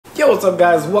Yo, what's up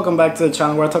guys? Welcome back to the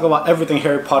channel where I talk about everything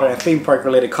Harry Potter and theme park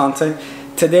related content.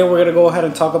 Today we're going to go ahead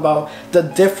and talk about the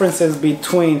differences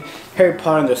between Harry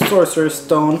Potter and the Sorcerer's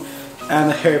Stone and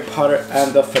the Harry Potter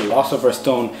and the Philosopher's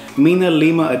Stone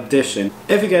Minalima edition.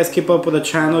 If you guys keep up with the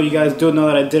channel, you guys do know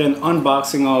that I did an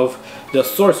unboxing of the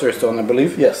Sorcerer's Stone, I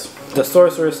believe. Yes, the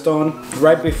Sorcerer's Stone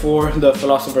right before the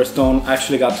Philosopher's Stone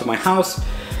actually got to my house.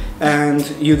 And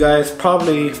you guys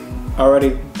probably already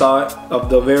thought of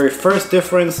the very first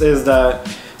difference is that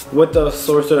with the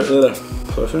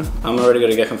I'm already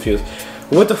gonna get confused.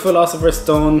 With the Philosopher's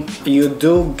Stone, you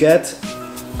do get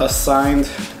a signed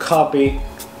copy.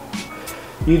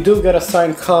 You do get a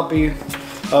signed copy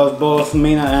of both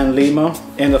Mina and Lima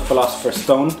in the Philosopher's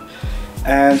Stone.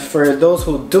 And for those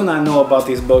who do not know about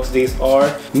these books, these are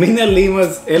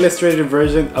Minalima's illustrated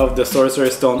version of the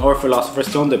Sorcerer's Stone or Philosopher's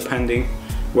Stone, depending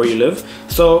where you live.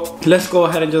 So let's go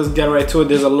ahead and just get right to it.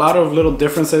 There's a lot of little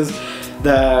differences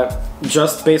that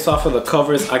just based off of the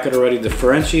covers I could already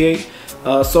differentiate.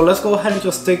 So let's go ahead and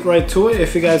just stick right to it.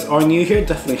 If you guys are new here,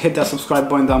 definitely hit that subscribe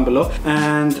button down below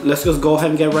and let's just go ahead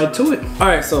and get right to it.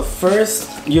 Alright, so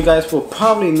first, you guys will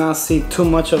probably not see too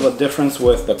much of a difference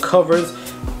with the covers,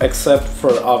 except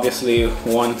for obviously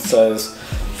one says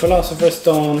Philosopher's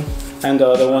Stone and the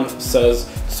other one says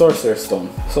Sorcerer's Stone.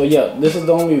 So yeah, this is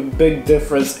the only big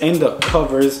difference in the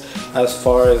covers as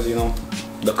far as, you know,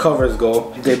 the covers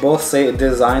go. They both say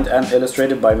designed and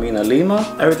illustrated by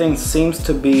Minalima. Everything seems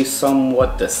to be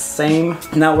somewhat the same.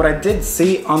 Now what I did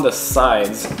see on the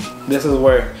sides, this is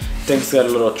where things get a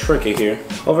little tricky here.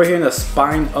 Over here in the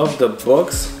spine of the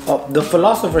books, the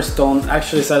Philosopher's Stone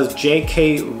actually says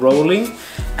J.K. Rowling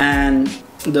and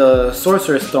the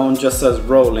Sorcerer's Stone just says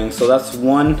Rowling. So that's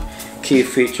one key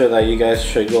feature that you guys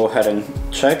should go ahead and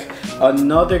check.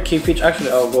 Another key feature,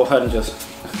 actually I'll go ahead and just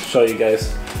show you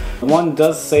guys. One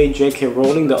does say J.K.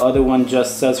 Rowling, the other one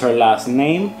just says her last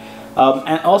name.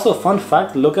 And also, fun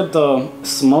fact, look at the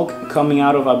smoke coming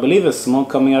out of, I believe it's smoke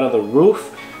coming out of the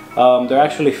roof. They're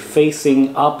actually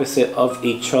facing opposite of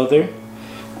each other.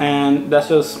 And that's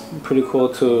just pretty cool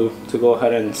to go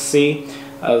ahead and see.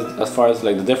 As far as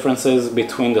like the differences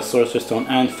between the Sorcerer's Stone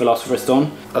and Philosopher's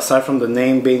Stone, aside from the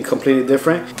name being completely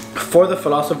different. For the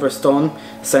Philosopher's Stone,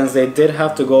 since they did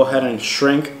have to go ahead and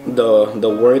shrink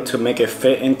the word to make it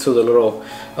fit into the little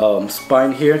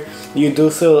spine here, you do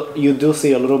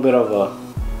see a little bit of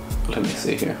a, let me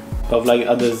see here, of like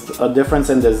a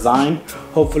difference in design.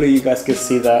 Hopefully you guys can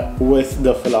see that with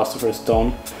the Philosopher's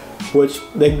Stone, which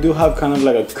they do have kind of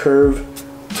like a curve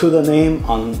to the name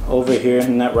on over here,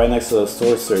 right next to the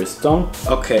Sorcerer's Stone.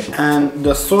 Okay, and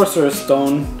the Sorcerer's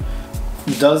Stone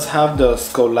does have the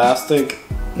Scholastic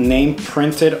name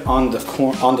printed on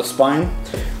the spine,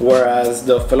 whereas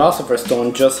the Philosopher's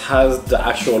Stone just has the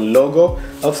actual logo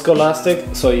of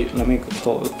Scholastic. So let me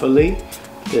hopefully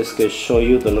this could show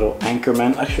you the little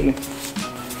Anchorman. Actually,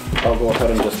 I'll go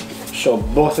ahead and just show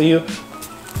both of you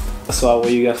so that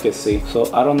way you guys can see.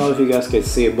 So I don't know if you guys can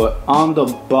see it, but on the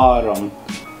bottom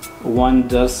one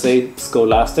does say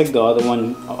Scholastic, the other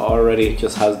one already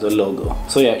just has the logo.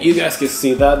 So yeah, you guys can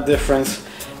see that difference.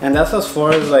 And that's as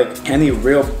far as like any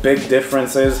real big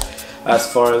differences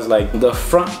as far as like the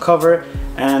front cover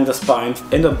and the spine.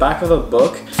 In the back of the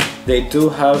book, they do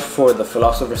have for the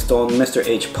Philosopher's Stone Mr.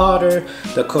 H. Potter,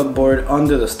 the cupboard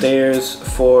under the stairs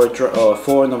for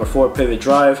number 4 Pivot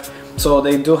Drive. So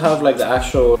they do have like the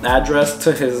actual address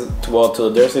to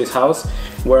to Dursley's house,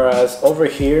 whereas over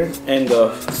here in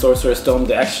the Sorcerer's Stone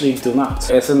they actually do not.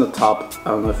 It's in the top.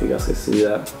 I don't know if you guys can see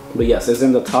that, but yes, it's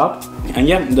in the top. And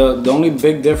yeah, the only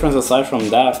big difference aside from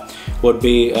that would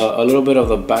be a little bit of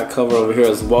the back cover over here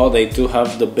as well. They do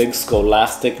have the big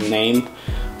Scholastic name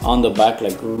on the back,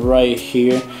 like right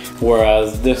here,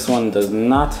 whereas this one does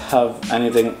not have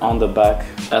anything on the back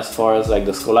as far as like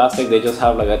the Scholastic. They just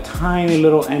have like a tiny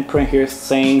little imprint here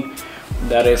saying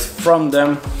that is from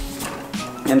them,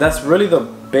 and that's really the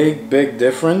big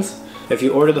difference. If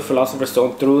you order the Philosopher's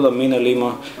Stone through the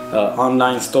Minalima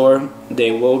online store, they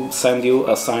will send you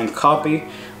a signed copy,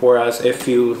 whereas if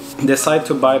you decide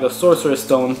to buy the Sorcerer's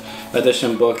Stone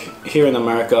edition book here in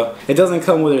America, it doesn't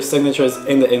come with their signatures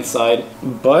in the inside.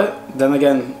 But then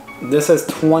again, this is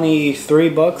 23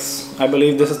 bucks, I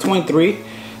believe this is $23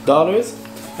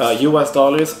 US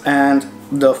dollars, and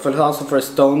the Philosopher's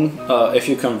Stone, if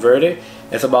you convert it,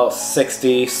 it's about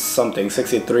 60 something,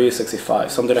 63, 65,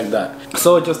 something like that.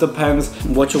 So it just depends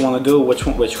what you want to do,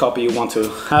 which copy you want to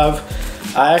have.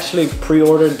 I actually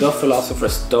pre-ordered the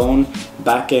Philosopher's Stone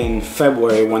back in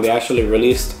February when they actually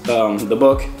released the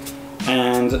book,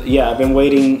 And yeah, I've been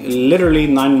waiting literally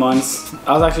 9 months.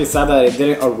 I was actually sad that it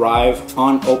didn't arrive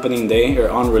on opening day or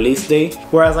on release day.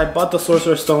 Whereas I bought the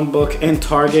Sorcerer's Stone book in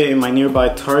Target, in my nearby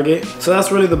Target. So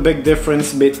that's really the big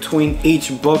difference between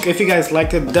each book. If you guys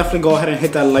liked it, definitely go ahead and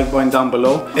hit that like button down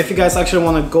below. If you guys actually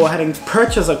want to go ahead and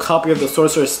purchase a copy of the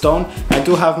Sorcerer's Stone, I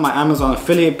do have my Amazon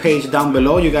affiliate page down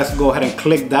below. You guys can go ahead and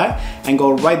click that and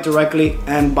go right directly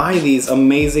and buy these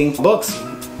amazing books.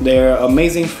 They're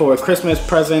amazing for Christmas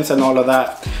presents and all of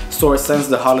that sort, since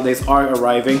the holidays are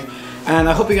arriving. And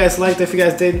I hope you guys liked. If you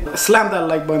guys did, slam that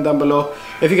like button down below.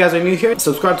 If you guys are new here,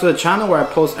 subscribe to the channel where I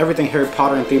post everything Harry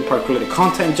Potter and theme park related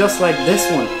content just like this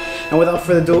one. And without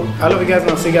further ado, I love you guys and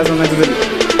I'll see you guys in the next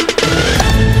video.